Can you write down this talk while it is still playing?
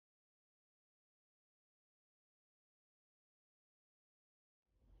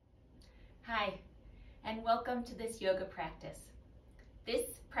Hi, and welcome to this yoga practice. This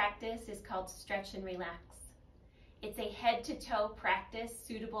practice is called Stretch and Relax. It's a head-to-toe practice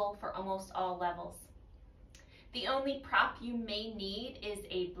suitable for almost all levels. The only prop you may need is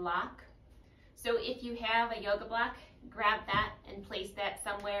a block. So if you have a yoga block, grab that and place that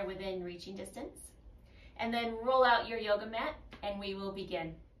somewhere within reaching distance. And then roll out your yoga mat and we will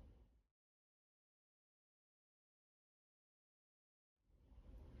begin.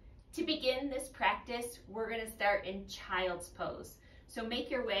 To begin this practice, we're going to start in child's pose. So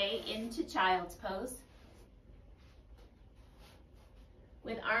make your way into child's pose.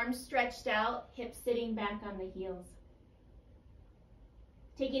 With arms stretched out, hips sitting back on the heels.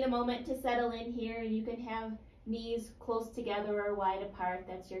 Taking a moment to settle in here, you can have knees close together or wide apart,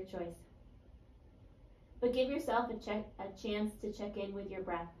 that's your choice. But give yourself a chance to check in with your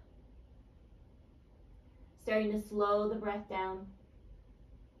breath. Starting to slow the breath down.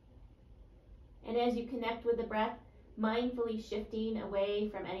 And as you connect with the breath, mindfully shifting away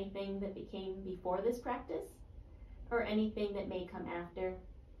from anything that became before this practice or anything that may come after,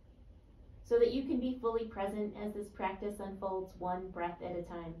 so that you can be fully present as this practice unfolds one breath at a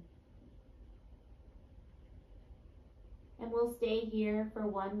time. And we'll stay here for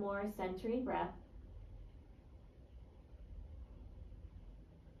one more centering breath.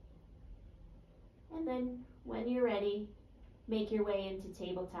 And then when you're ready, make your way into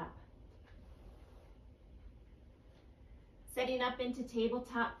tabletop. Setting up into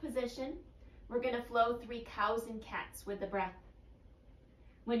tabletop position, we're going to flow 3 cows and cats with the breath.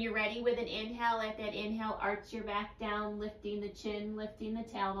 When you're ready with an inhale, let that inhale arch your back down, lifting the chin, lifting the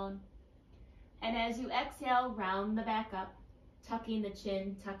tailbone. And as you exhale, round the back up, tucking the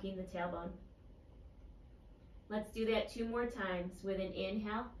chin, tucking the tailbone. Let's do that 2 more times with an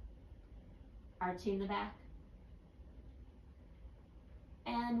inhale, arching the back.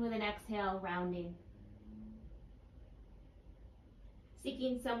 And with an exhale, rounding.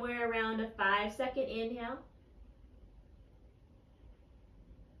 Seeking somewhere around a 5-second inhale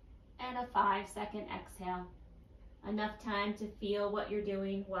and a 5-second exhale. Enough time to feel what you're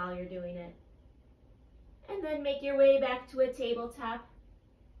doing while you're doing it. And then make your way back to a tabletop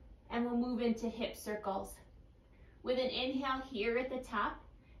and we'll move into hip circles. With an inhale here at the top,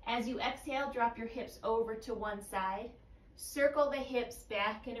 as you exhale, drop your hips over to one side. Circle the hips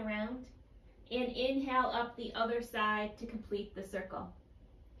back and around. And inhale up the other side to complete the circle.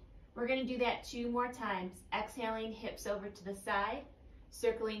 We're going to do that 2 more times. Exhaling, hips over to the side,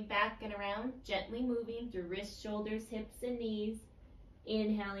 circling back and around, gently moving through wrists, shoulders, hips, and knees.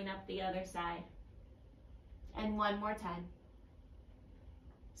 Inhaling up the other side. And 1 more time.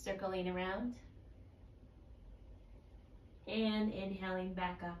 Circling around. And inhaling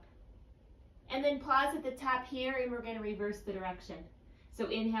back up. And then pause at the top here and we're going to reverse the direction. So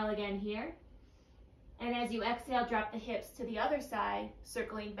inhale again here. And as you exhale, drop the hips to the other side,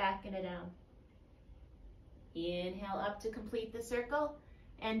 circling back and down. Inhale up to complete the circle,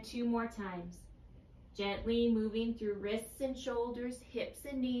 and 2 more times. Gently moving through wrists and shoulders, hips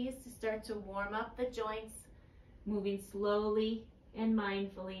and knees to start to warm up the joints, moving slowly and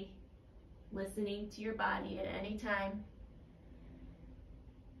mindfully, listening to your body at any time.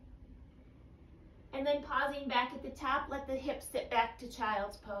 And then pausing back at the top, let the hips sit back to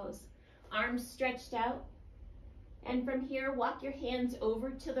child's pose. Arms stretched out. And from here, walk your hands over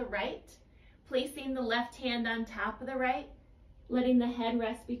to the right, placing the left hand on top of the right, letting the head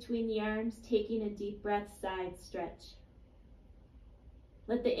rest between the arms, taking a deep breath, side stretch.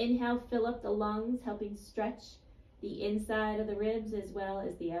 Let the inhale fill up the lungs, helping stretch the inside of the ribs as well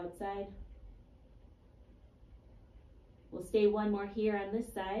as the outside. We'll stay 1 more here on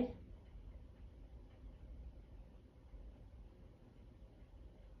this side.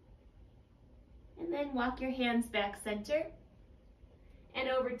 And then walk your hands back center and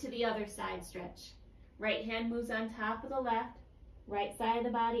over to the other side stretch. Right hand moves on top of the left, right side of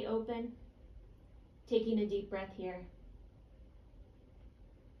the body open, taking a deep breath here.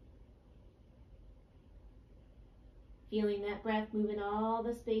 Feeling that breath moving all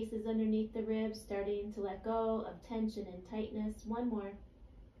the spaces underneath the ribs, starting to let go of tension and tightness. 1 more.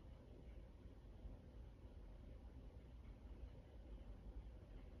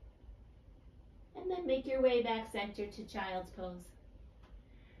 And then make your way back center to child's pose.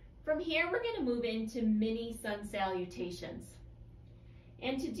 From here, we're going to move into mini sun salutations.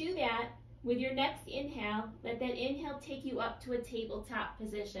 And to do that, with your next inhale, let that inhale take you up to a tabletop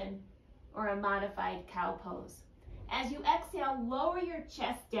position or a modified cow pose. As you exhale, lower your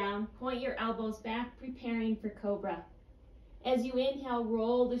chest down, point your elbows back, preparing for cobra. As you inhale,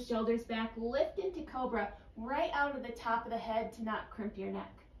 roll the shoulders back, lift into cobra, right out of the top of the head to not crimp your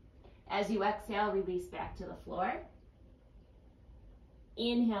neck. As you exhale, release back to the floor.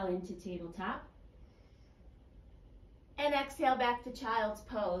 Inhale into tabletop. And exhale back to child's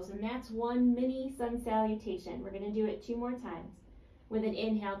pose. And that's one mini sun salutation. We're going to do it 2 more times. With an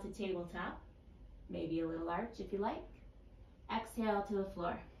inhale to tabletop. Maybe a little arch if you like. Exhale to the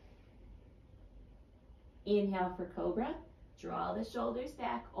floor. Inhale for cobra. Draw the shoulders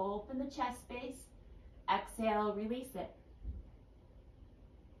back. Open the chest space. Exhale, release it.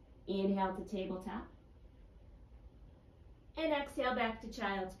 Inhale to tabletop. And exhale back to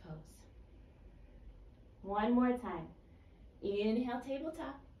child's pose. One more time. Inhale,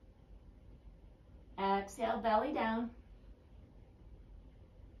 tabletop. Exhale, belly down.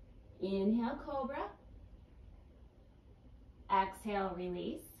 Inhale, cobra. Exhale,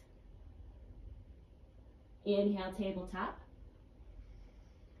 release. Inhale, tabletop.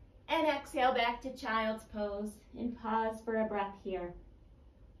 And exhale back to child's pose and pause for a breath here.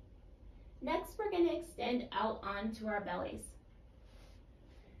 Next, we're going to extend out onto our bellies.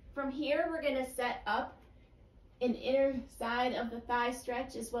 From here, we're going to set up an inner side of the thigh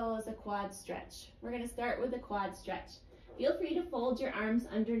stretch as well as a quad stretch. We're going to start with a quad stretch. Feel free to fold your arms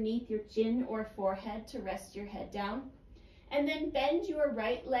underneath your chin or forehead to rest your head down. And then bend your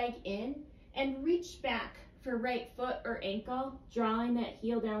right leg in and reach back for right foot or ankle, drawing that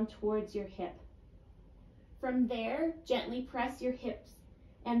heel down towards your hip. From there, gently press your hips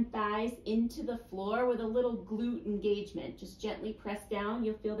and thighs into the floor with a little glute engagement. Just gently press down.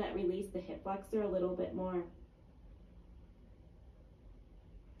 You'll feel that release the hip flexor a little bit more.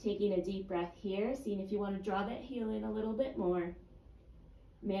 Taking a deep breath here, seeing if you want to draw that heel in a little bit more.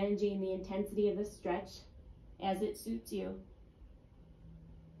 Managing the intensity of the stretch as it suits you.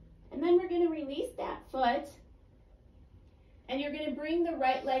 And then we're going to release that foot. And you're going to bring the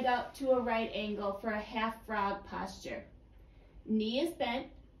right leg up to a right angle for a half frog posture. Knee is bent,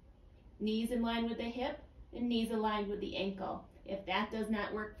 knees in line with the hip, and knees aligned with the ankle. If that does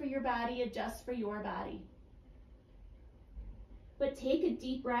not work for your body, adjust for your body. But take a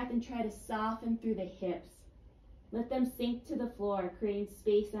deep breath and try to soften through the hips. Let them sink to the floor, creating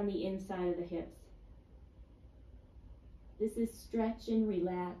space on the inside of the hips. This is stretch and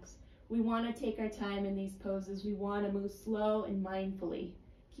relax. We want to take our time in these poses. We want to move slow and mindfully,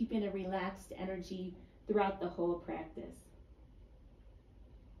 keeping a relaxed energy throughout the whole practice.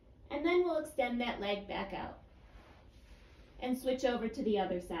 And then we'll extend that leg back out and switch over to the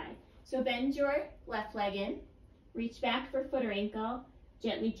other side. So bend your left leg in, reach back for foot or ankle,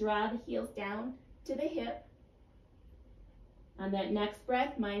 gently draw the heels down to the hip. On that next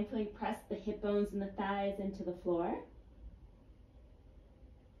breath, mindfully press the hip bones and the thighs into the floor.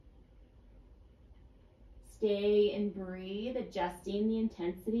 Stay and breathe, adjusting the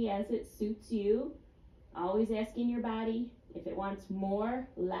intensity as it suits you. Always asking your body if it wants more,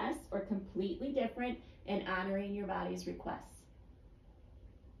 less, or completely different, and honoring your body's requests.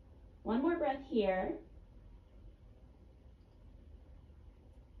 One more breath here.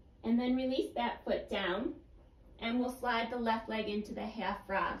 And then release that foot down, and we'll slide the left leg into the half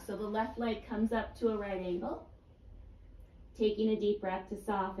frog. So the left leg comes up to a right angle, taking a deep breath to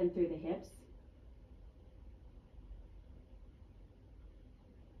soften through the hips.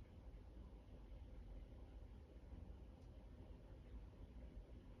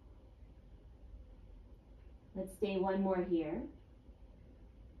 Let's stay one more here.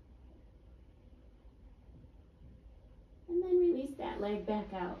 And then release that leg back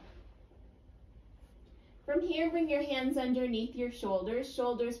out. From here, bring your hands underneath your shoulders.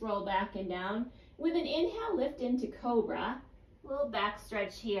 Shoulders roll back and down. With an inhale, lift into cobra. A little back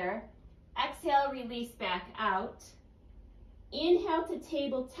stretch here. Exhale, release back out. Inhale to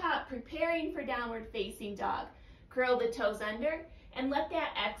tabletop, preparing for downward facing dog. Curl the toes under and let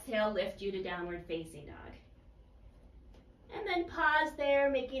that exhale lift you to downward facing dog. And then pause there,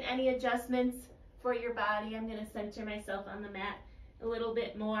 making any adjustments for your body. I'm going to center myself on the mat a little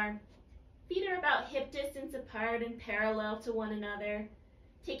bit more. Feet are about hip distance apart and parallel to one another.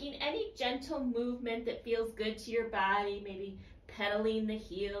 Taking any gentle movement that feels good to your body, maybe pedaling the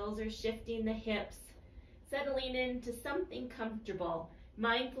heels or shifting the hips. Settling into something comfortable,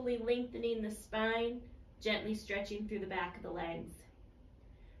 mindfully lengthening the spine, gently stretching through the back of the legs.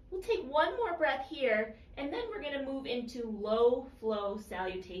 We'll take one more breath here, and then we're going to move into low flow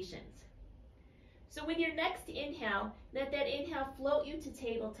salutations. So with your next inhale, let that inhale float you to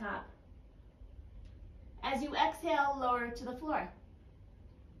tabletop. As you exhale, lower to the floor.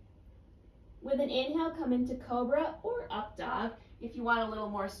 With an inhale, come into cobra or up dog if you want a little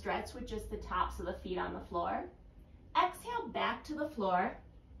more stretch with just the tops of the feet on the floor. Exhale back to the floor.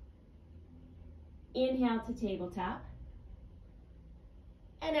 Inhale to tabletop.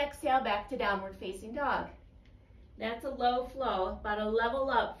 and exhale back to downward facing dog. That's a low flow, about a level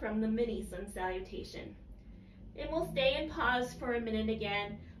up from the mini sun salutation. And we'll stay in pause for a minute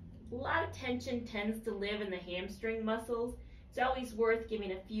again. A lot of tension tends to live in the hamstring muscles. It's always worth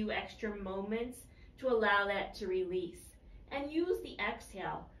giving a few extra moments to allow that to release. And use the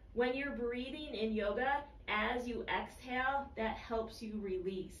exhale. When you're breathing in yoga, as you exhale, that helps you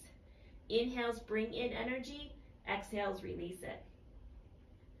release. Inhales bring in energy, exhales release it.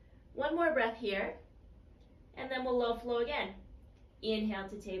 One more breath here, and then we'll low flow again. Inhale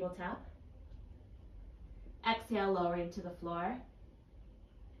to tabletop. Exhale, lowering to the floor.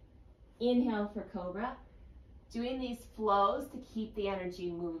 Inhale for cobra. Doing these flows to keep the energy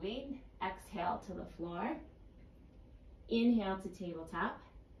moving. Exhale to the floor. Inhale to tabletop.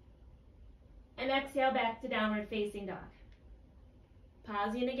 And exhale back to downward facing dog.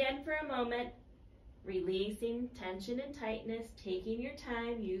 Pausing again for a moment. Releasing tension and tightness, taking your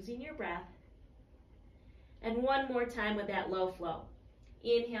time, using your breath. And one more time with that low flow.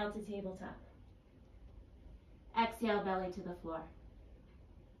 Inhale to tabletop. Exhale, belly to the floor.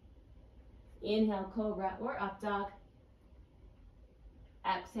 Inhale, cobra or up dog.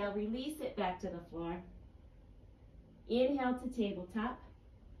 Exhale, release it back to the floor. Inhale to tabletop.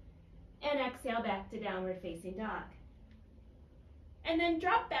 And exhale back to downward facing dog. And then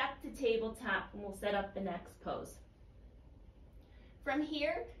drop back to tabletop and we'll set up the next pose. From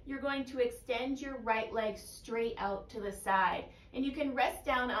here, you're going to extend your right leg straight out to the side. And you can rest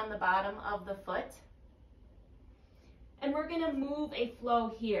down on the bottom of the foot. And we're going to move a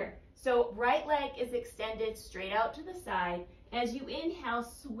flow here. So right leg is extended straight out to the side. As you inhale,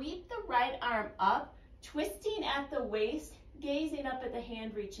 sweep the right arm up, twisting at the waist, gazing up at the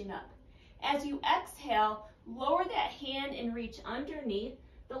hand, reaching up. As you exhale, lower that hand and reach underneath.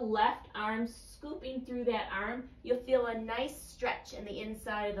 The left arm scooping through that arm. You'll feel a nice stretch in the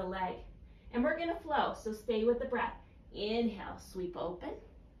inside of the leg. And we're going to flow, so stay with the breath. Inhale, sweep open.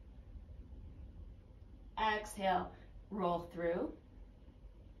 Exhale, roll through.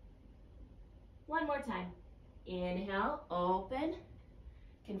 One more time. Inhale, open.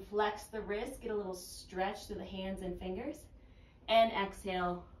 Can flex the wrist, get a little stretch through the hands and fingers. And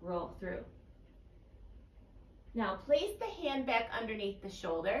exhale, roll through. Now place the hand back underneath the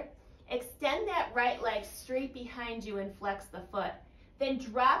shoulder. Extend that right leg straight behind you and flex the foot. Then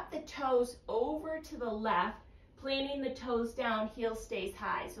drop the toes over to the left, planting the toes down, heel stays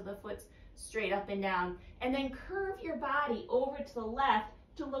high, so the foot's straight up and down. And then curve your body over to the left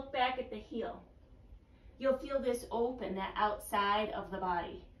to look back at the heel. You'll feel this open, that outside of the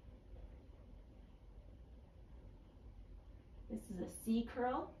body. This is a C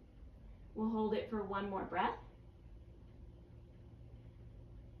curl. We'll hold it for one more breath.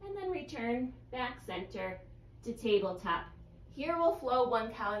 And then return back center to tabletop. Here we'll flow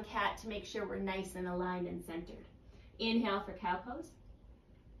one cow and cat to make sure we're nice and aligned and centered. Inhale for cow pose.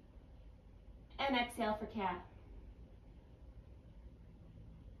 And exhale for cat.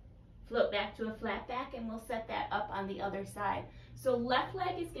 Float back to a flat back and we'll set that up on the other side. So left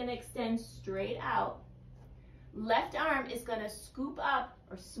leg is going to extend straight out. Left arm is going to scoop up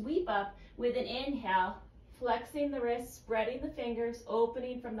or sweep up with an inhale, flexing the wrist, spreading the fingers,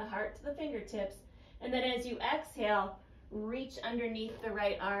 opening from the heart to the fingertips. And then as you exhale, reach underneath the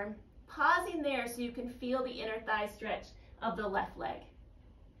right arm, pausing there so you can feel the inner thigh stretch of the left leg.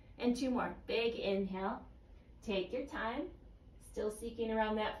 And two more. Big inhale. Take your time. Still seeking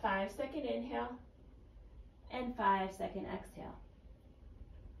around that 5-second inhale and 5-second exhale.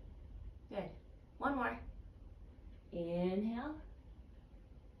 Good. One more. Inhale.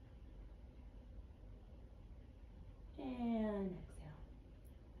 And exhale.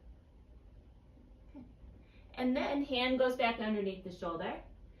 Okay. And then hand goes back underneath the shoulder.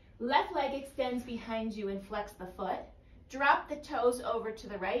 Left leg extends behind you and flex the foot. Drop the toes over to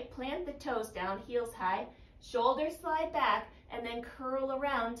the right. Plant the toes down, heels high. Shoulders slide back and then curl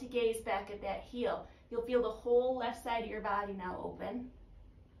around to gaze back at that heel. You'll feel the whole left side of your body now open.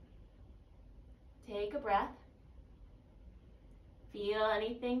 Take a breath. Feel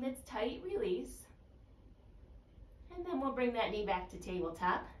anything that's tight, release. And then we'll bring that knee back to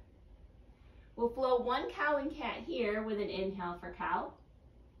tabletop. We'll flow one cow and cat here with an inhale for cow.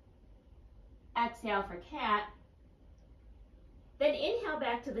 Exhale for cat. Then inhale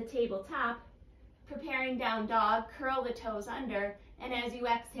back to the tabletop, preparing down dog, curl the toes under, and as you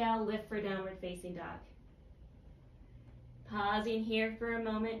exhale, lift for downward facing dog. Pausing here for a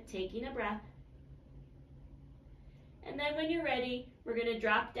moment, taking a breath. And then when you're ready, we're going to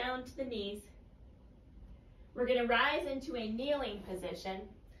drop down to the knees. We're going to rise into a kneeling position,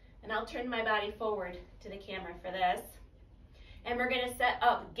 and I'll turn my body forward to the camera for this. And we're going to set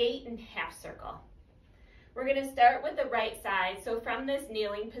up gate and half circle. We're going to start with the right side. So from this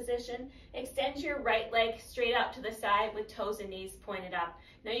kneeling position, extend your right leg straight out to the side with toes and knees pointed up.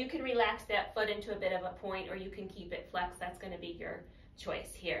 Now you can relax that foot into a bit of a point, or you can keep it flexed. That's going to be your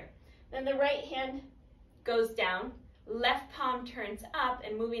choice here. Then the right hand goes down, left palm turns up,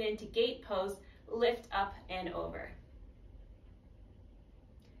 and moving into gate pose, lift up and over.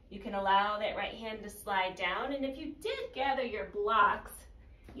 You can allow that right hand to slide down, and if you did gather your blocks,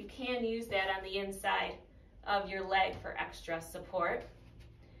 you can use that on the inside of your leg for extra support.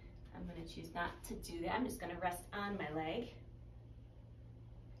 I'm going to choose not to do that. I'm just going to rest on my leg.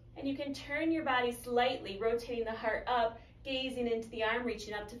 And you can turn your body slightly, rotating the heart up, gazing into the arm,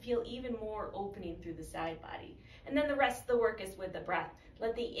 reaching up to feel even more opening through the side body. And then the rest of the work is with the breath.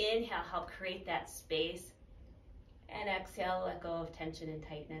 Let the inhale help create that space. And exhale, let go of tension and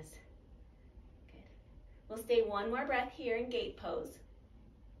tightness. Good. We'll stay one more breath here in gate pose.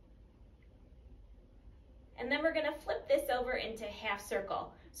 And then we're going to flip this over into half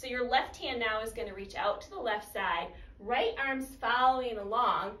circle. So your left hand now is going to reach out to the left side, right arm's following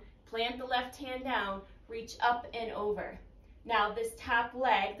along, plant the left hand down, reach up and over. Now this top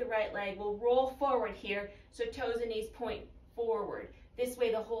leg, the right leg, will roll forward here, so toes and knees point forward. This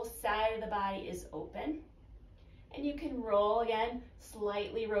way the whole side of the body is open. And you can roll again,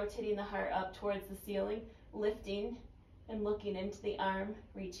 slightly rotating the heart up towards the ceiling, lifting and looking into the arm,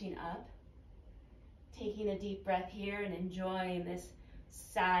 reaching up. Taking a deep breath here and enjoying this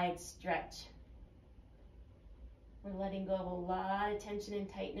side stretch. We're letting go of a lot of tension and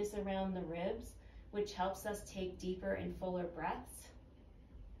tightness around the ribs, which helps us take deeper and fuller breaths.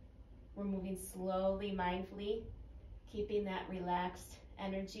 We're moving slowly, mindfully, keeping that relaxed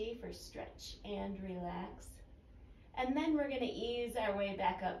energy for stretch and relax. And then we're going to ease our way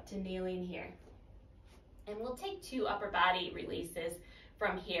back up to kneeling here. And we'll take 2 upper body releases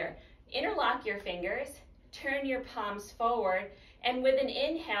from here. Interlock your fingers, turn your palms forward, and with an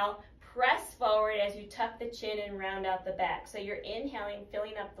inhale, press forward as you tuck the chin and round out the back. So you're inhaling,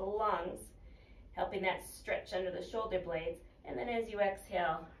 filling up the lungs, helping that stretch under the shoulder blades, and then as you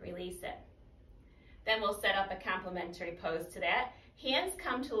exhale, release it. Then we'll set up a complementary pose to that. Hands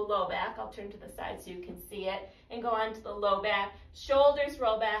come to the low back. I'll turn to the side so you can see it, and go on to the low back. Shoulders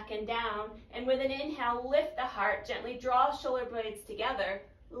roll back and down, and with an inhale, lift the heart, gently draw shoulder blades together.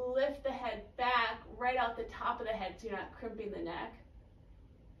 Lift the head back, right out the top of the head so you're not crimping the neck.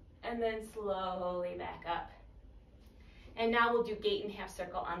 And then slowly back up. And now we'll do gate and half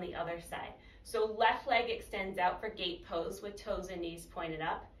circle on the other side. So left leg extends out for gate pose with toes and knees pointed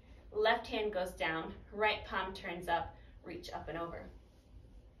up. Left hand goes down, right palm turns up, reach up and over.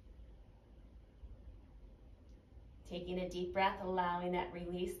 Taking a deep breath, allowing that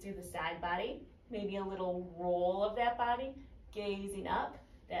release through the side body. Maybe a little roll of that body, gazing up.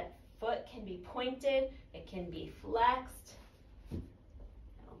 That foot can be pointed, it can be flexed. I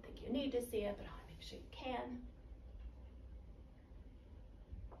don't think you need to see it, but I want to make sure you can.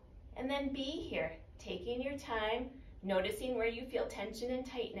 And then be here, taking your time, noticing where you feel tension and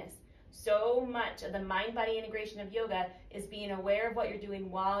tightness. So much of the mind-body integration of yoga is being aware of what you're doing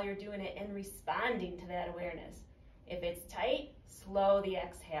while you're doing it and responding to that awareness. If it's tight, slow the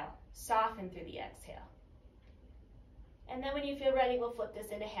exhale, soften through the exhale. And then when you feel ready, we'll flip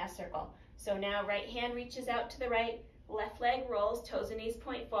this into half circle. So now right hand reaches out to the right, left leg rolls, toes and knees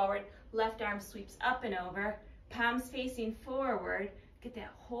point forward, left arm sweeps up and over, palms facing forward. Get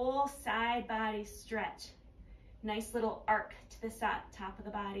that whole side body stretch. Nice little arc to the top of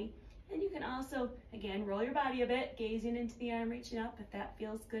the body. And you can also, again, roll your body a bit, gazing into the arm, reaching up if that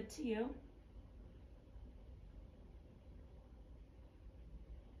feels good to you.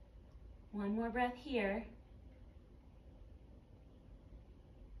 One more breath here.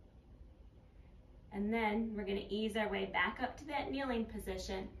 And then we're going to ease our way back up to that kneeling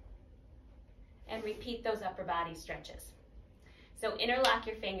position and repeat those upper body stretches. So interlock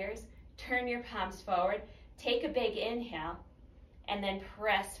your fingers, turn your palms forward, take a big inhale, and then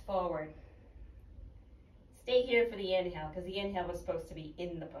press forward. Stay here for the inhale, because the inhale was supposed to be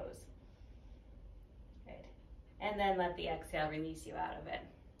in the pose. Good. And then let the exhale release you out of it.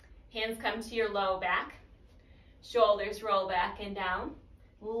 Hands come to your low back, shoulders roll back and down,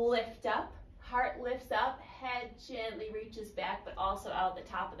 lift up, heart lifts up, head gently reaches back, but also out the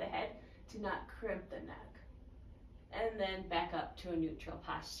top of the head to not crimp the neck. And then back up to a neutral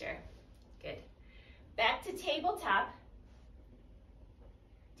posture. Good. Back to tabletop.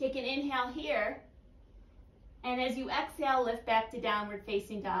 Take an inhale here. And as you exhale, lift back to downward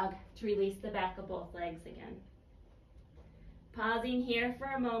facing dog to release the back of both legs again. Pausing here for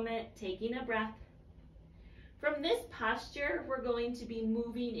a moment, taking a breath. From this posture, we're going to be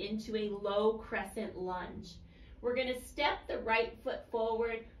moving into a low crescent lunge. We're going to step the right foot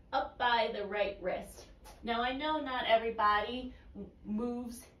forward up by the right wrist. Now I know not everybody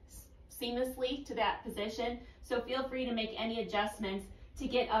moves seamlessly to that position, so feel free to make any adjustments to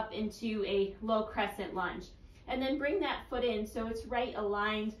get up into a low crescent lunge. And then bring that foot in so it's right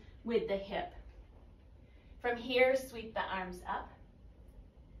aligned with the hip. From here, sweep the arms up,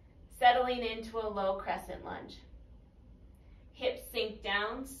 settling into a low crescent lunge. Hips sink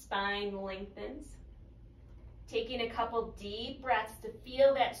down, spine lengthens. Taking a couple deep breaths to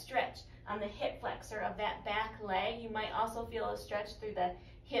feel that stretch on the hip flexor of that back leg. You might also feel a stretch through the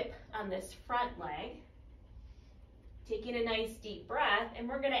hip on this front leg. Taking a nice deep breath, and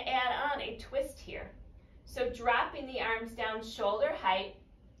we're going to add on a twist here. So dropping the arms down shoulder height,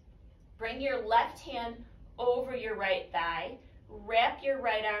 bring your left hand over your right thigh, wrap your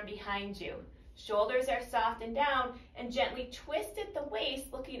right arm behind you. Shoulders are soft and down, and gently twist at the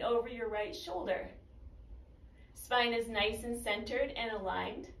waist, looking over your right shoulder. Spine is nice and centered and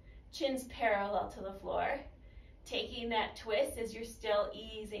aligned. Chin's parallel to the floor. Taking that twist as you're still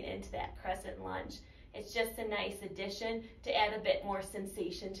easing into that crescent lunge. It's just a nice addition to add a bit more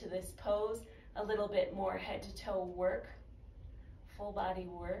sensation to this pose, a little bit more head to toe work, full body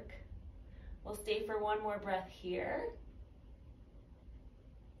work. We'll stay for one more breath here.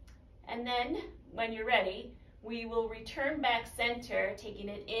 And then when you're ready, we will return back center, taking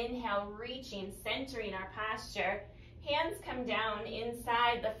an inhale, reaching, centering our posture. Hands come down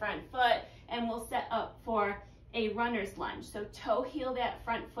inside the front foot, and we'll set up for a runner's lunge. So toe heel that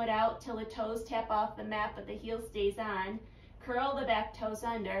front foot out till the toes tap off the mat, but the heel stays on. Curl the back toes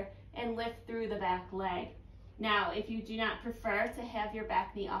under and lift through the back leg. Now, if you do not prefer to have your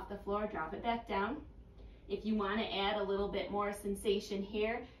back knee off the floor, drop it back down. If you want to add a little bit more sensation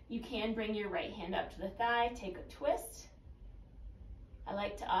here, you can bring your right hand up to the thigh, take a twist. I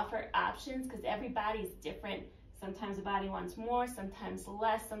like to offer options because every body is different. Sometimes the body wants more, sometimes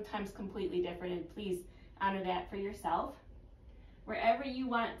less, sometimes completely different, and please honor that for yourself. Wherever you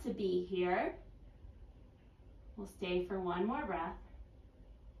want to be here, we'll stay for one more breath.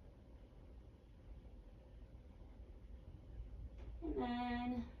 And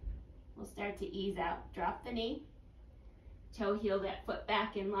then we'll start to ease out. Drop the knee, toe heel that foot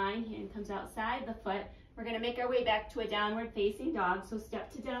back in line, hand comes outside the foot. We're going to make our way back to a downward facing dog. So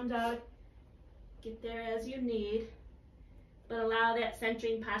step to down dog, get there as you need, but allow that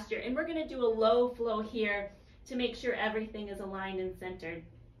centering posture. And we're going to do a low flow here to make sure everything is aligned and centered.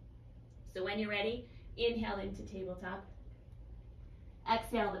 So when you're ready, inhale into tabletop.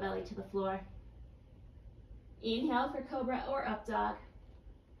 Exhale the belly to the floor. Inhale for cobra or up dog.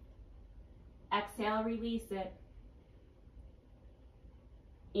 Exhale, release it.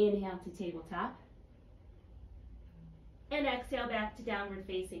 Inhale to tabletop. And exhale back to downward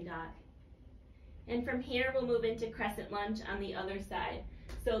facing dog. And from here, we'll move into crescent lunge on the other side.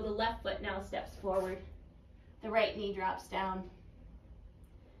 So the left foot now steps forward. The right knee drops down.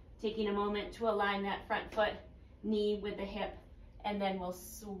 Taking a moment to align that front foot, knee with the hip, and then we'll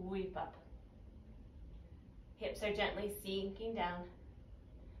sweep up. Hips are gently sinking down.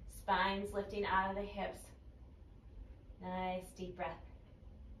 Spine's lifting out of the hips. Nice deep breath.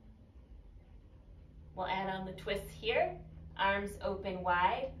 We'll add on the twist here. Arms open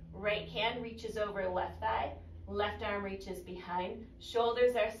wide. Right hand reaches over left thigh. Left arm reaches behind.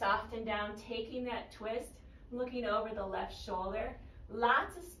 Shoulders are soft and down. Taking that twist, looking over the left shoulder.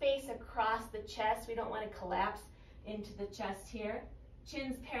 Lots of space across the chest. We don't want to collapse into the chest here.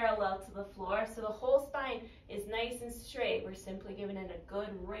 Chin's parallel to the floor, so the whole spine is nice and straight. We're simply giving it a good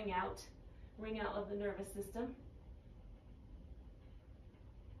ring out of the nervous system.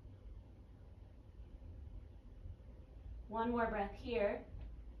 One more breath here.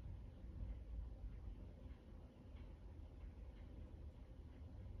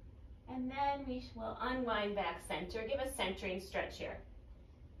 And then we will unwind back center. Give a centering stretch here.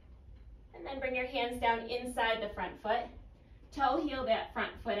 And then bring your hands down inside the front foot. Toe heel that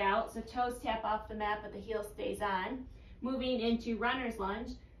front foot out, so toes tap off the mat, but the heel stays on. Moving into runner's lunge,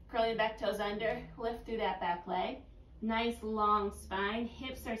 curling the back toes under, lift through that back leg. Nice long spine,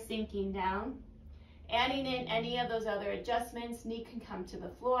 hips are sinking down. Adding in any of those other adjustments, knee can come to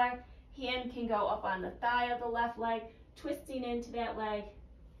the floor, hand can go up on the thigh of the left leg, twisting into that leg.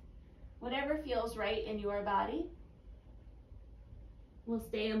 Whatever feels right in your body. We'll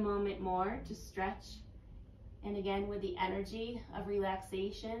stay a moment more to stretch. And again, with the energy of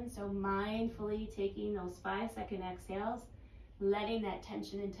relaxation, so mindfully taking those 5-second exhales, letting that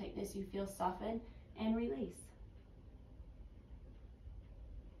tension and tightness you feel soften and release.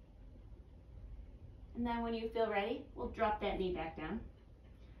 And then when you feel ready, we'll drop that knee back down.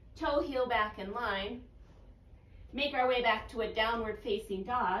 Toe heel back in line. Make our way back to a downward facing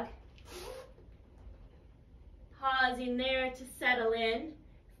dog. Pausing there to settle in,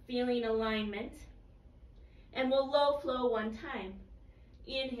 feeling alignment. And we'll low flow one time.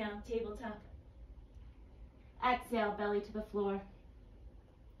 Inhale, tabletop. Exhale, belly to the floor.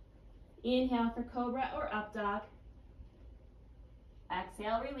 Inhale for cobra or up dog.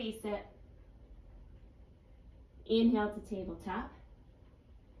 Exhale, release it. Inhale to tabletop.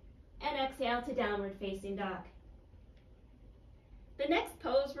 And exhale to downward facing dog. The next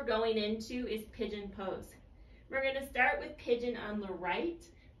pose we're going into is pigeon pose. We're going to start with pigeon on the right,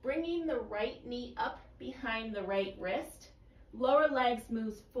 bringing the right knee up behind the right wrist. Lower legs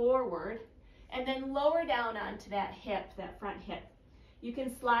moves forward, and then lower down onto that hip, that front hip. You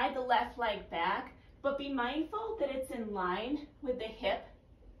can slide the left leg back, but be mindful that it's in line with the hip.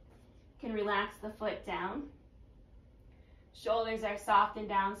 You can relax the foot down. Shoulders are soft and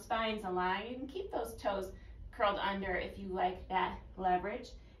down, spine's aligned. You can keep those toes curled under if you like that leverage.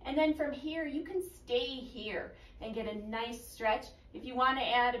 And then from here, you can stay here and get a nice stretch. If you want to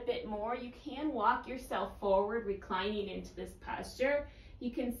add a bit more, you can walk yourself forward, reclining into this posture. You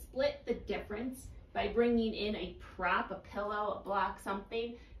can split the difference by bringing in a prop, a pillow, a block,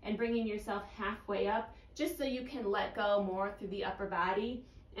 something, and bringing yourself halfway up, just so you can let go more through the upper body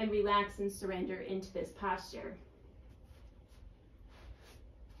and relax and surrender into this posture.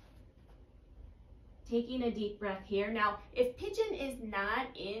 Taking a deep breath here. Now, if pigeon is not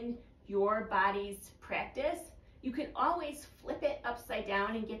in your body's practice, you can always flip it upside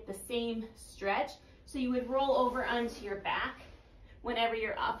down and get the same stretch. So you would roll over onto your back whenever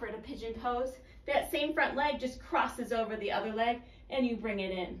you're offered a pigeon pose. That same front leg just crosses over the other leg and you bring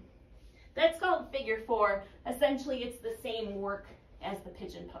it in. That's called figure four. Essentially, it's the same work as the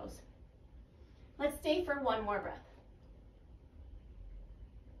pigeon pose. Let's stay for one more breath.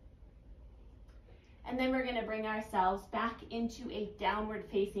 And then we're going to bring ourselves back into a downward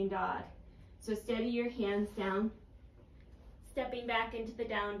facing dog. So steady your hands down, stepping back into the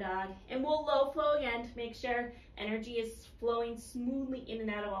down dog. And we'll low flow again to make sure energy is flowing smoothly in and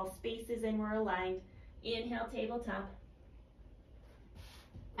out of all spaces and we're aligned. Inhale, tabletop.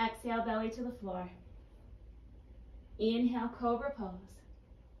 Exhale, belly to the floor. Inhale, cobra pose.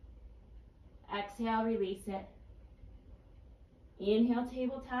 Exhale, release it. Inhale,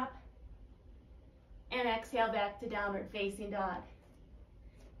 tabletop. And exhale back to downward facing dog.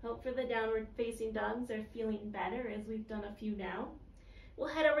 Hope for the downward facing dogs are feeling better as we've done a few now.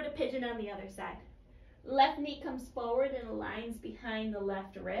 We'll head over to pigeon on the other side. Left knee comes forward and aligns behind the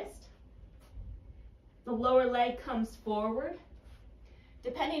left wrist. The lower leg comes forward.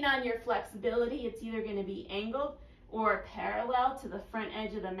 Depending on your flexibility, it's either going to be angled or parallel to the front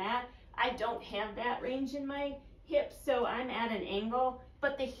edge of the mat. I don't have that range in my hips, so I'm at an angle,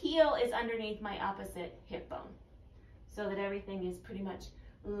 but the heel is underneath my opposite hip bone so that everything is pretty much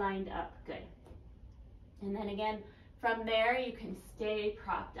lined up good. And then again, from there, you can stay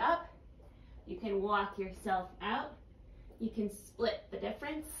propped up. You can walk yourself out. You can split the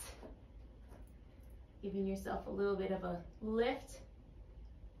difference, giving yourself a little bit of a lift.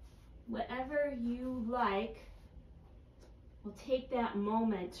 Whatever you like, we'll take that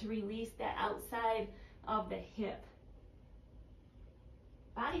moment to release that outside of the hip.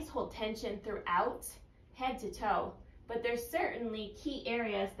 Bodies hold tension throughout, head to toe, but there's certainly key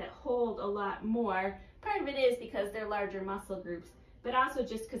areas that hold a lot more. Part of it is because they're larger muscle groups, but also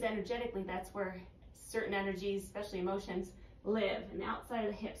just because energetically that's where certain energies, especially emotions, live. And the outside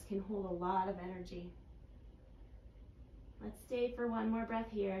of the hips can hold a lot of energy. Let's stay for one more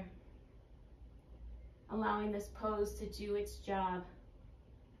breath here, allowing this pose to do its job.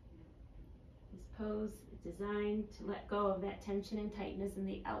 This pose is designed to let go of that tension and tightness in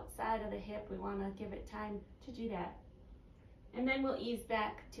the outside of the hip. We want to give it time to do that. And then we'll ease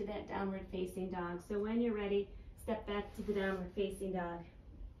back to that downward facing dog. So when you're ready, step back to the downward facing dog.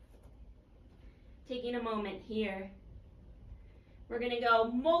 Taking a moment here, we're going to go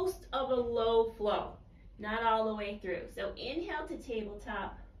most of a low flow, not all the way through. So inhale to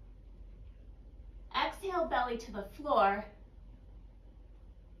tabletop. Exhale, belly to the floor.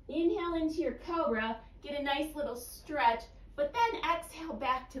 Inhale into your cobra, get a nice little stretch, but then exhale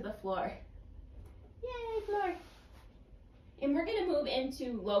back to the floor. Yay, floor. And we're going to move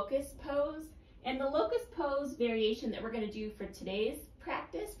into locust pose. And the locust pose variation that we're going to do for today's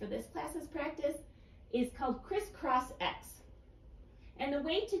practice, for this class's practice, is called crisscross X. And the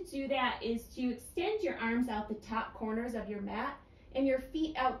way to do that is to extend your arms out the top corners of your mat and your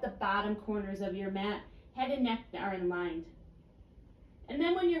feet out the bottom corners of your mat. Head and neck are aligned. And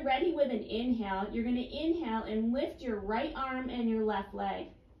then when you're ready with an inhale, you're going to inhale and lift your right arm and your left leg.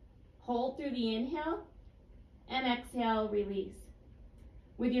 Hold through the inhale and exhale, release.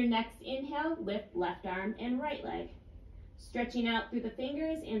 With your next inhale, lift left arm and right leg. Stretching out through the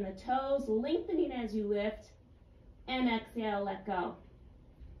fingers and the toes, lengthening as you lift, and exhale, let go.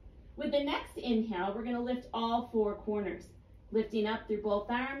 With the next inhale, we're going to lift all four corners, lifting up through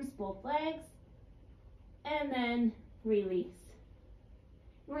both arms, both legs, and then release.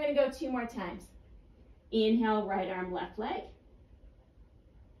 We're going to go 2 more times. Inhale, right arm, left leg.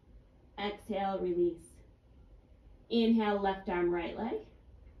 Exhale, release. Inhale, left arm, right leg.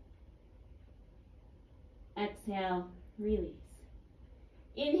 Exhale, release.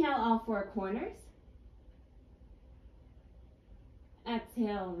 Inhale, all four corners.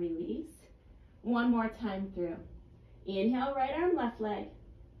 Exhale, release. 1 more time through. Inhale, right arm, left leg.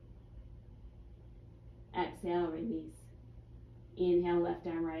 Exhale, release. Inhale, left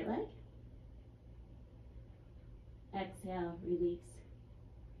arm, right leg. Exhale, release.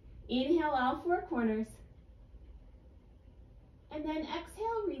 Inhale, all four corners. And then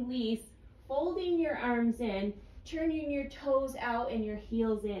exhale, release, folding your arms in, turning your toes out and your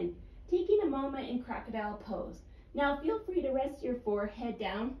heels in. Taking a moment in crocodile pose. Now feel free to rest your forehead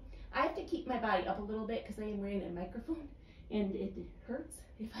down. I have to keep my body up a little bit because I am wearing a microphone and it hurts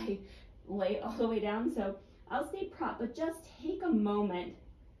if I lay all the way down. So I'll stay prop, but just take a moment.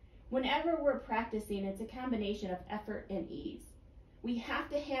 Whenever we're practicing, it's a combination of effort and ease. We have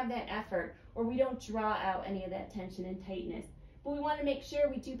to have that effort or we don't draw out any of that tension and tightness. But we want to make sure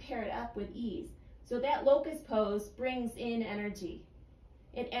we do pair it up with ease. So that locust pose brings in energy.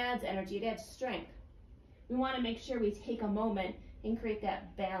 It adds energy, it adds strength. We want to make sure we take a moment and create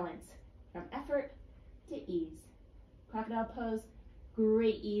that balance from effort to ease. Crocodile pose,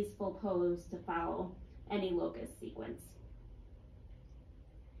 great easeful pose to follow any locust sequence.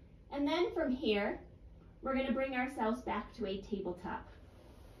 And then from here, we're going to bring ourselves back to a tabletop.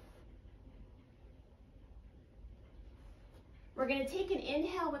 We're going to take an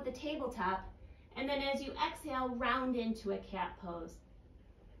inhale with the tabletop, and then as you exhale, round into a cat pose.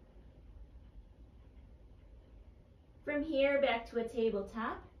 From here, back to a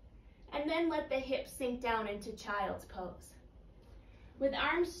tabletop, and then let the hips sink down into child's pose. With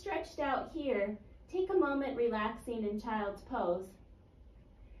arms stretched out here, take a moment relaxing in child's pose.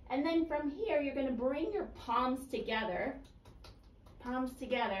 And then from here, you're going to bring your palms together,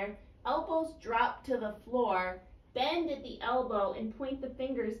 elbows drop to the floor, bend at the elbow and point the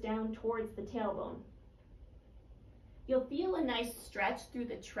fingers down towards the tailbone. You'll feel a nice stretch through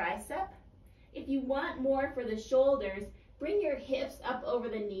the tricep. If you want more for the shoulders, bring your hips up over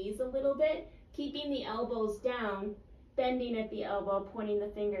the knees a little bit, keeping the elbows down, bending at the elbow, pointing the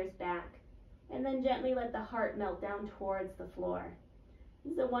fingers back. And then gently let the heart melt down towards the floor.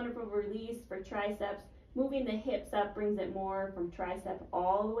 This is a wonderful release for triceps. Moving the hips up brings it more from tricep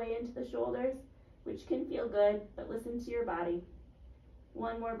all the way into the shoulders, which can feel good, but listen to your body.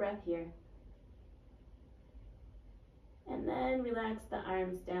 1 more breath here. And then relax the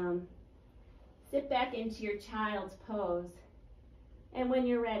arms down. Sit back into your child's pose. And when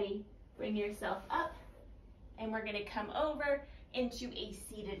you're ready, bring yourself up, and we're going to come over into a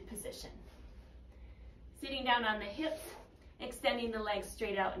seated position. Sitting down on the hips, extending the legs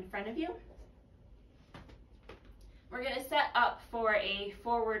straight out in front of you. We're going to set up for a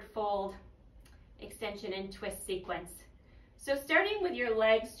forward fold extension and twist sequence. So starting with your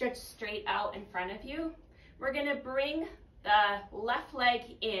legs stretched straight out in front of you, we're going to bring the left leg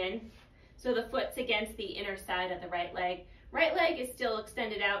in so the foot's against the inner side of the right leg. Right leg is still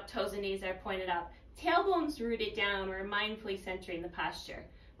extended out, toes and knees are pointed up. Tailbone's rooted down, we're mindfully centering the posture.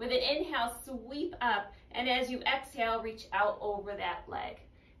 With an inhale, sweep up, and as you exhale, reach out over that leg,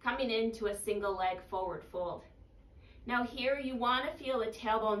 coming into a single leg forward fold. Now here you want to feel the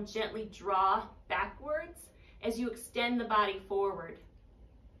tailbone gently draw backwards as you extend the body forward.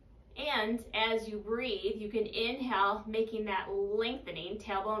 And as you breathe, you can inhale, making that lengthening,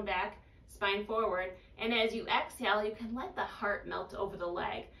 tailbone back, spine forward. And as you exhale, you can let the heart melt over the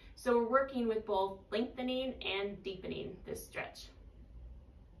leg. So we're working with both lengthening and deepening this stretch.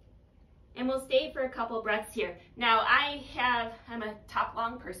 And we'll stay for a couple breaths here. Now I'm a top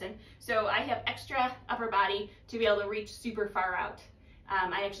long person, so I have extra upper body to be able to reach super far out.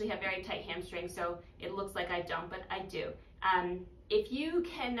 I actually have very tight hamstrings, so it looks like I don't, but I do. If you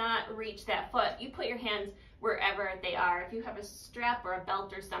cannot reach that foot, you put your hands wherever they are. If you have a strap or a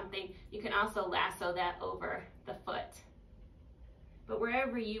belt or something, you can also lasso that over the foot. But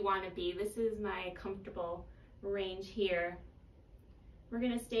wherever you want to be, this is my comfortable range here. We're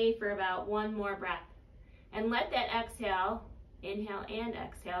going to stay for about 1 more breath and let that exhale Inhale and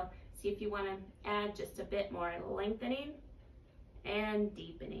exhale. See if you want to add just a bit more lengthening and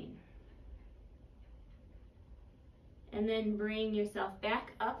deepening. And then bring yourself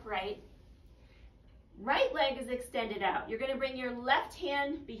back upright. Right leg is extended out. You're going to bring your left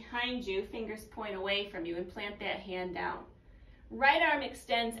hand behind you, fingers point away from you, and plant that hand down. Right arm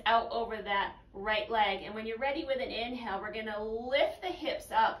extends out over that right leg, and when you're ready with an inhale, we're going to lift the hips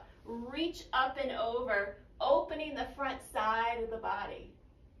up, reach up and over, opening the front side of the body.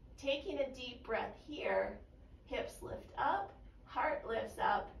 Taking a deep breath here, hips lift up, heart lifts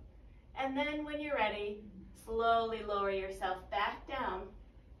up, and then when you're ready, slowly lower yourself back down.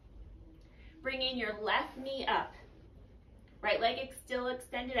 Bringing your left knee up. Right leg is still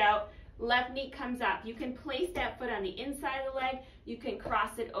extended out. Left knee comes up. You can place that foot on the inside of the leg. You can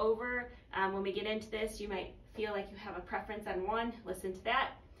cross it over. When we get into this, you might feel like you have a preference on one. Listen to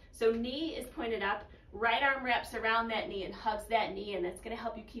that. So knee is pointed up. Right arm wraps around that knee and hugs that knee, and that's going to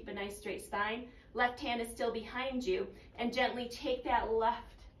help you keep a nice straight spine. Left hand is still behind you, and gently take that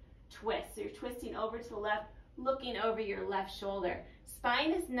left twist. So you're twisting over to the left, looking over your left shoulder.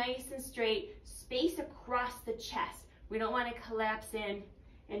 Spine is nice and straight, space across the chest. We don't want to collapse in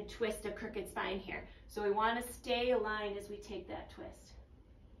and twist a crooked spine here. So we want to stay aligned as we take that twist.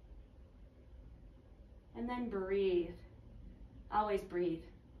 And then breathe. Always breathe.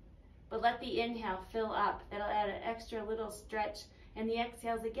 But let the inhale fill up. That'll add an extra little stretch. And the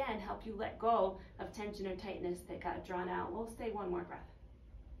exhales again help you let go of tension or tightness that got drawn out. We'll stay one more breath.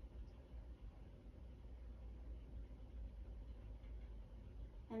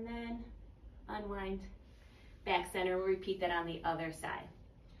 And then unwind back center. We'll repeat that on the other side.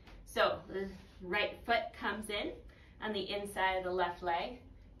 So the right foot comes in on the inside of the left leg.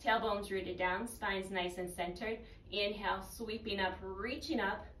 Tailbone's rooted down, spine's nice and centered. Inhale, sweeping up, reaching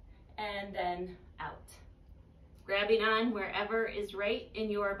up, and then out. Grabbing on wherever is right in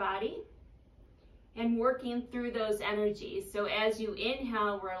your body and working through those energies. So as you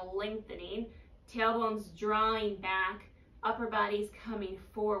inhale, we're lengthening, tailbone's drawing back, upper body's coming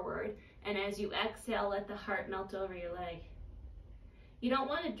forward, and as you exhale, let the heart melt over your leg. You don't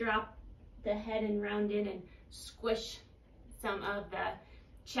want to drop the head and round in and squish some of the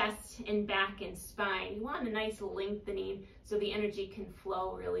chest and back and spine. You want a nice lengthening so the energy can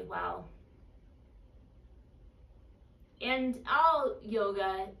flow really well. And all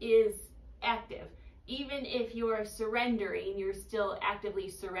yoga is active. Even if you're surrendering, you're still actively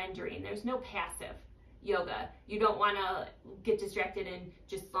surrendering. There's no passive yoga. You don't want to get distracted and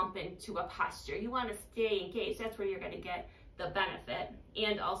just slump into a posture. You want to stay engaged. That's where you're going to get the benefit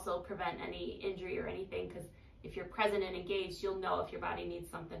and also prevent any injury or anything, because if you're present and engaged, you'll know if your body needs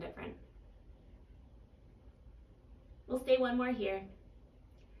something different. We'll stay one more here,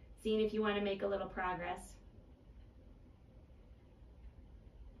 seeing if you want to make a little progress.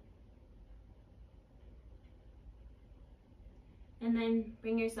 And then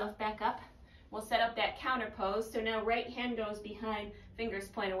bring yourself back up. We'll set up that counter pose. So now right hand goes behind, fingers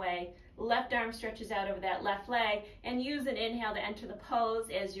point away. Left arm stretches out over that left leg, and use an inhale to enter the pose.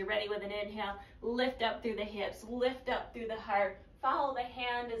 As you're ready with an inhale, lift up through the hips, lift up through the heart. Follow the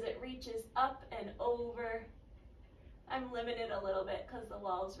hand as it reaches up and over. I'm limited a little bit because the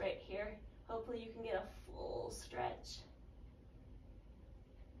wall's right here. Hopefully you can get a full stretch.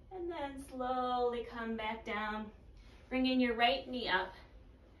 And then slowly come back down. Bringing your right knee up.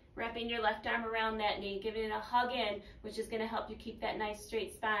 Wrapping your left arm around that knee, giving it a hug in, which is going to help you keep that nice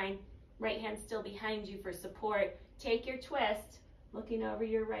straight spine. Right hand still behind you for support. Take your twist, looking over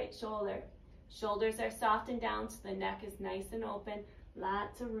your right shoulder. Shoulders are softened down so the neck is nice and open.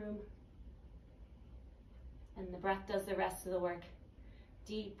 Lots of room. And the breath does the rest of the work.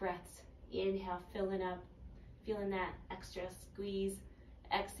 Deep breaths. Inhale, filling up. Feeling that extra squeeze.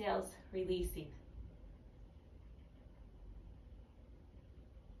 Exhales, releasing.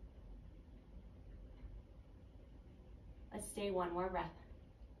 Let's stay one more breath.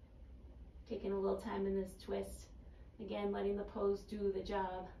 Taking a little time in this twist. Again, letting the pose do the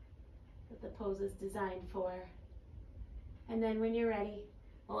job that the pose is designed for. And then when you're ready,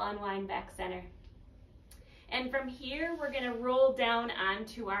 we'll unwind back center. And from here, we're going to roll down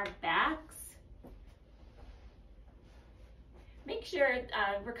onto our backs. Make sure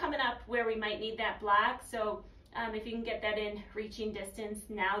we're coming up where we might need that block. So if you can get that in reaching distance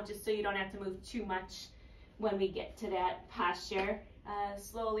now, just so you don't have to move too much when we get to that posture.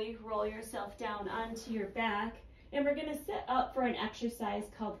 Slowly roll yourself down onto your back, and we're going to set up for an exercise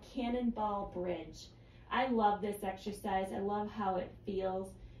called Cannonball Bridge. I love this exercise. I love how it feels.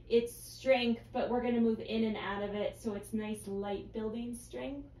 It's strength, but we're going to move in and out of it, so it's nice light building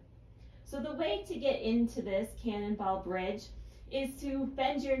strength. So the way to get into this Cannonball Bridge is to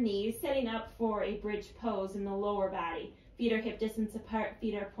bend your knees, setting up for a bridge pose in the lower body. Feet are hip distance apart,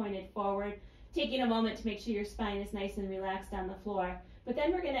 feet are pointed forward, taking a moment to make sure your spine is nice and relaxed on the floor. But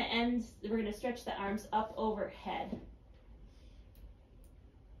then we're gonna stretch the arms up overhead.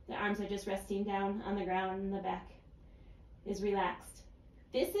 The arms are just resting down on the ground and the back is relaxed.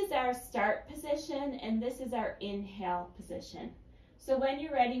 This is our start position and this is our inhale position. So when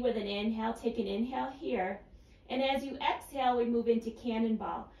you're ready with an inhale, take an inhale here. And as you exhale, we move into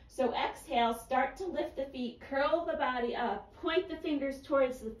cannonball. So exhale, start to lift the feet, curl the body up, point the fingers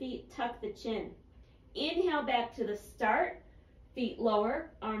towards the feet, tuck the chin. Inhale back to the start, feet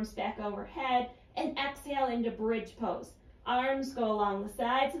lower, arms back overhead, and exhale into bridge pose. Arms go along the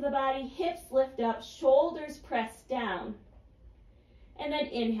sides of the body, hips lift up, shoulders press down. And then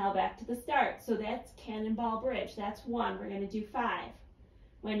inhale back to the start. So that's cannonball bridge. That's 1. We're going to do 5.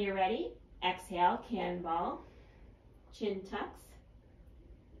 When you're ready, exhale, cannonball, chin tucks.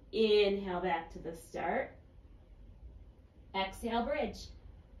 Inhale back to the start. Exhale, bridge.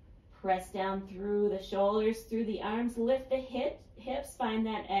 Press down through the shoulders, through the arms, lift the hips, find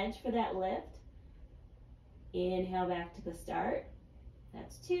that edge for that lift. Inhale back to the start.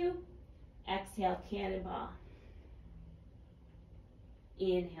 That's 2. Exhale, cannonball.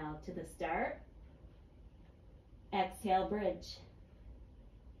 Inhale to the start. Exhale, bridge.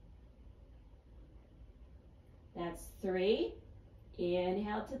 That's 3.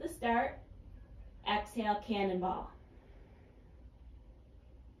 Inhale to the start. Exhale, cannonball.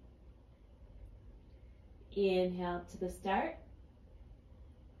 Inhale to the start.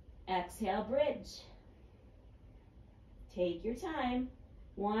 Exhale, bridge. Take your time.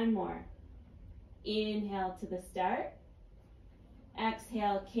 1 more. Inhale to the start.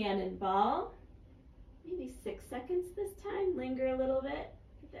 Exhale, cannonball. Maybe 6 seconds this time. Linger a little bit.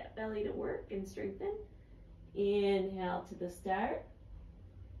 Get that belly to work and strengthen. Inhale to the start.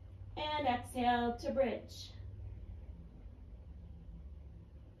 And exhale to bridge.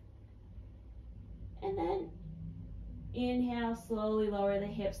 And then inhale, slowly lower the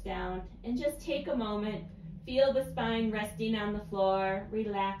hips down. And just take a moment. Feel the spine resting on the floor,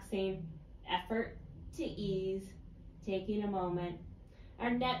 relaxing. Effort to ease. Taking a moment. Our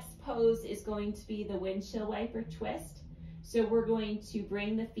next pose is going to be the windshield wiper twist. So we're going to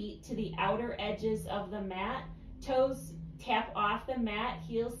bring the feet to the outer edges of the mat. Toes tap off the mat,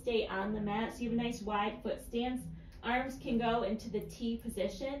 heels stay on the mat. So you have a nice wide foot stance. Arms can go into the T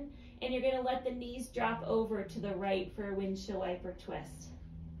position. And you're going to let the knees drop over to the right for a windshield wiper twist.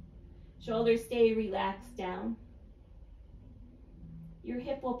 Shoulders stay relaxed down. Your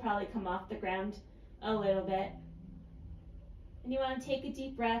hip will probably come off the ground a little bit. And you want to take a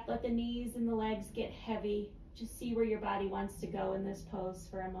deep breath, let the knees and the legs get heavy. Just see where your body wants to go in this pose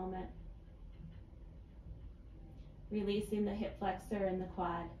for a moment. Releasing the hip flexor and the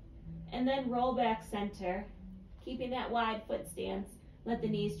quad. And then roll back center, keeping that wide foot stance. Let the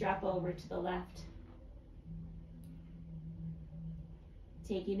knees drop over to the left.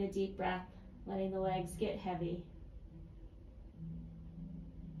 Taking a deep breath, letting the legs get heavy.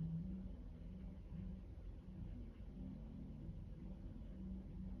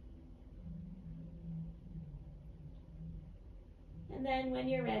 And then when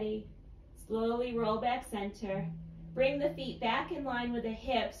you're ready, slowly roll back center. Bring the feet back in line with the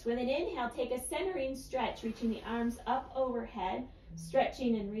hips. With an inhale, take a centering stretch, reaching the arms up overhead,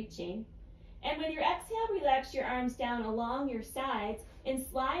 stretching and reaching. And with your exhale, relax your arms down along your sides and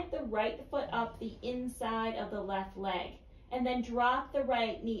slide the right foot up the inside of the left leg. And then drop the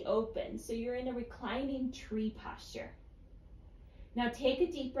right knee open. So you're in a reclining tree posture. Now take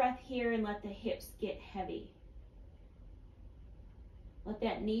a deep breath here and let the hips get heavy. Let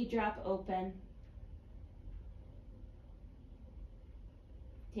that knee drop open.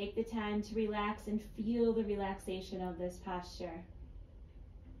 Take the time to relax and feel the relaxation of this posture.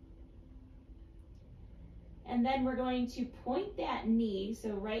 And then we're going to point that knee, so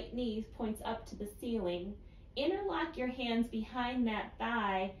right knee points up to the ceiling. Interlock your hands behind that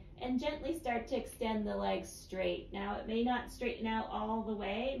thigh and gently start to extend the legs straight. Now it may not straighten out all the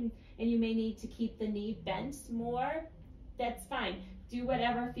way and you may need to keep the knee bent more. That's fine. Do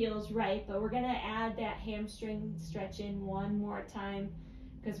whatever feels right, but we're going to add that hamstring stretch in 1 more time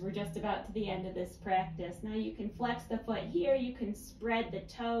because we're just about to the end of this practice. Now you can flex the foot here, you can spread the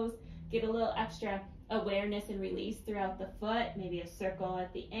toes, get a little extra awareness and release throughout the foot, maybe a circle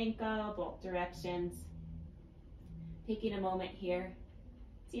at the ankle, both directions. Taking a moment here,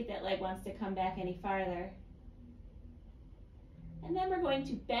 see if that leg wants to come back any farther. And then we're going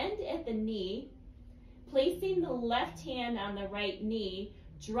to bend at the knee, placing the left hand on the right knee,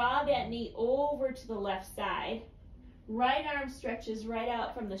 draw that knee over to the left side, Right arm stretches right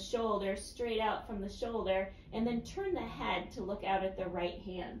out from the shoulder, straight out from the shoulder, and then turn the head to look out at the right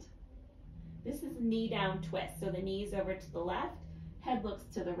hand. This is knee down twist, so the knee's over to the left, head looks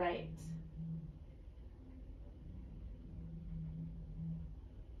to the right.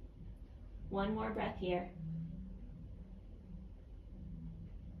 One more breath here.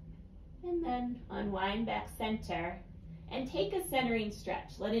 And then unwind back center and take a centering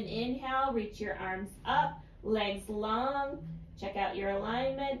stretch. Let an inhale, reach your arms up, legs long, check out your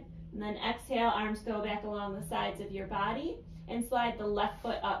alignment, and then exhale, arms go back along the sides of your body and slide the left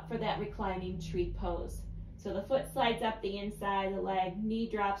foot up for that reclining tree pose. So the foot slides up the inside of the leg, knee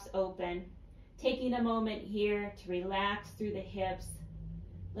drops open. Taking a moment here to relax through the hips,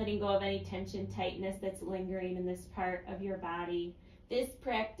 letting go of any tension, tightness that's lingering in this part of your body. This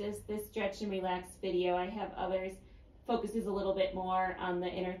practice, this stretch and relax video, I have others, focuses a little bit more on the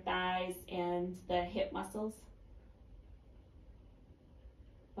inner thighs and the hip muscles.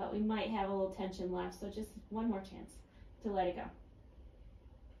 But we might have a little tension left, so just one more chance to let it go.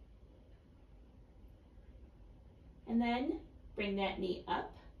 And then bring that knee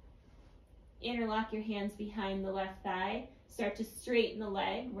up. Interlock your hands behind the left thigh. Start to straighten the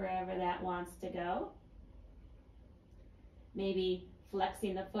leg wherever that wants to go. Maybe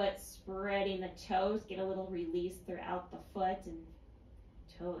flexing the foot, spreading the toes, get a little release throughout the foot and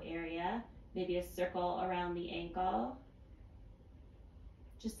toe area. Maybe a circle around the ankle.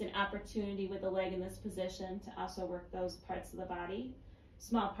 Just an opportunity with the leg in this position to also work those parts of the body.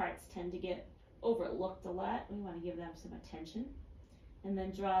 Small parts tend to get overlooked a lot. We want to give them some attention. And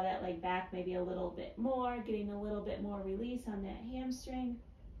then draw that leg back maybe a little bit more, getting a little bit more release on that hamstring.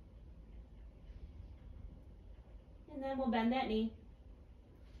 And then we'll bend that knee.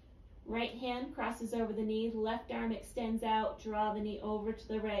 Right hand crosses over the knee, left arm extends out, draw the knee over to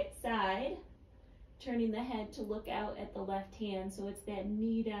the right side, turning the head to look out at the left hand, so it's that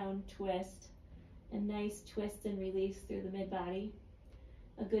knee down twist, a nice twist and release through the mid-body.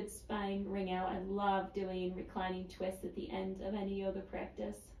 A good spine ring out. I love doing reclining twists at the end of any yoga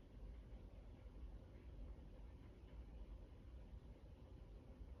practice.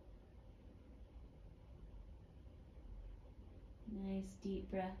 Nice deep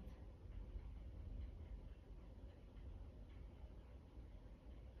breath.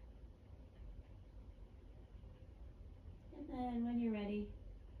 And then when you're ready,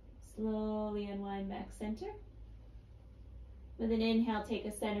 slowly unwind back center. With an inhale, take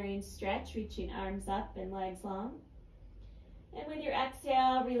a centering stretch, reaching arms up and legs long. And with your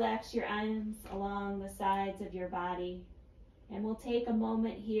exhale, relax your arms along the sides of your body. And we'll take a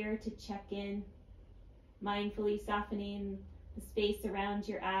moment here to check in, mindfully softening the space around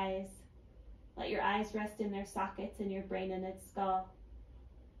your eyes. Let your eyes rest in their sockets and your brain in its skull.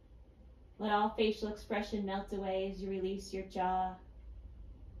 Let all facial expression melt away as you release your jaw,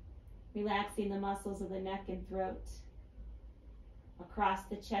 relaxing the muscles of the neck and throat. Across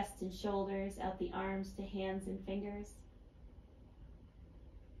the chest and shoulders, out the arms to hands and fingers.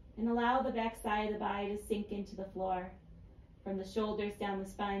 And allow the back side of the body to sink into the floor, from the shoulders down the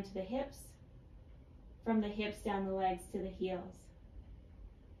spine to the hips, from the hips down the legs to the heels.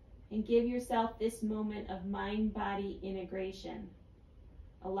 And give yourself this moment of mind-body integration.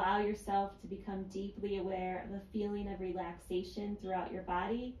 Allow yourself to become deeply aware of the feeling of relaxation throughout your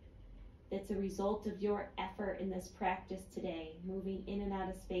body that's a result of your effort in this practice today, moving in and out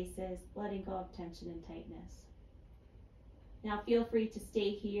of spaces, letting go of tension and tightness. Now feel free to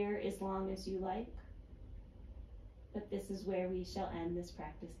stay here as long as you like, but this is where we shall end this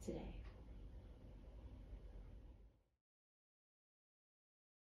practice today.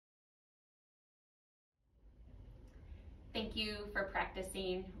 Thank you for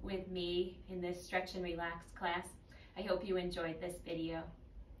practicing with me in this stretch and relax class. I hope you enjoyed this video.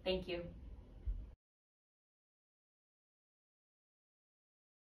 Thank you.